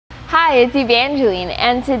Hi, it's Evangeline,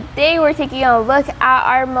 and today we're taking a look at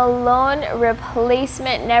our Malone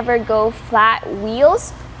Replacement Never-Go-Flat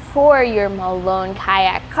Wheels for your Malone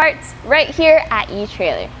Kayak carts right here at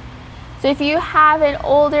eTrailer. So if you have an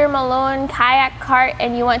older Malone Kayak cart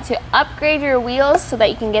and you want to upgrade your wheels so that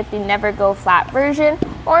you can get the Never-Go-Flat version,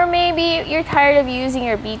 or maybe you're tired of using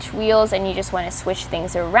your beach wheels and you just want to switch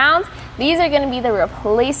things around, these are going to be the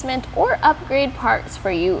replacement or upgrade parts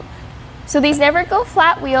for you. So these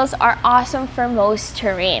Never-Go-Flat wheels are awesome for most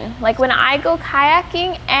terrain. Like when I go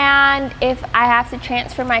kayaking and if I have to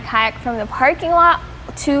transfer my kayak from the parking lot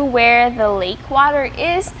to where the lake water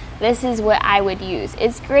is, this is what I would use.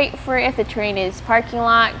 It's great for if the terrain is parking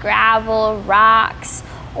lot, gravel, rocks,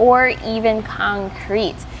 or even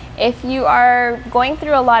concrete. If you are going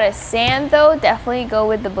through a lot of sand though, definitely go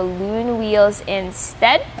with the balloon wheels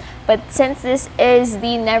instead. But since this is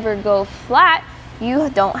the Never-Go-Flat,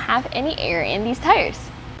 you don't have any air in these tires.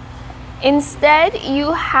 Instead,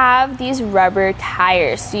 you have these rubber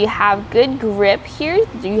tires. So you have good grip here.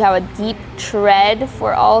 You have a deep tread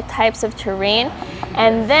for all types of terrain.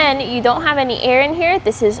 And then you don't have any air in here.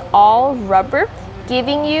 This is all rubber,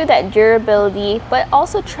 giving you that durability, but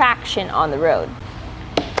also traction on the road.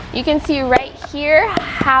 You can see right here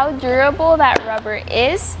how durable that rubber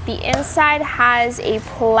is. The inside has a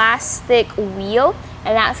plastic wheel,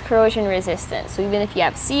 and that's corrosion resistant. So even if you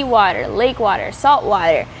have seawater, lake water, salt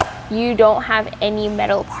water, you don't have any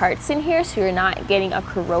metal parts in here, so you're not getting a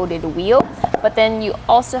corroded wheel. But then you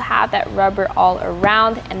also have that rubber all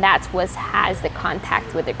around, and that's what has the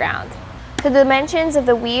contact with the ground. The dimensions of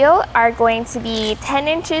the wheel are going to be 10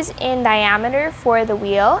 inches in diameter for the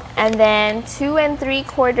wheel, and then 2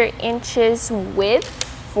 3/4 inches width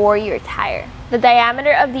for your tire. The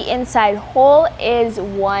diameter of the inside hole is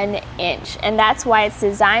 1 inch, and that's why it's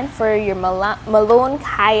designed for your Malone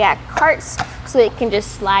Kayak carts, so it can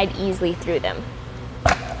just slide easily through them.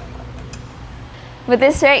 But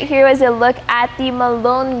this right here was a look at the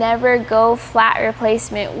Malone Never-Go-Flat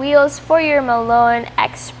replacement wheels for your Malone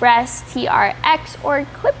Express TRX or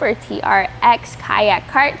Clipper TRX kayak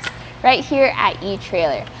carts right here at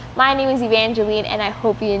eTrailer. My name is Evangeline, and I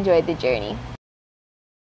hope you enjoyed the journey.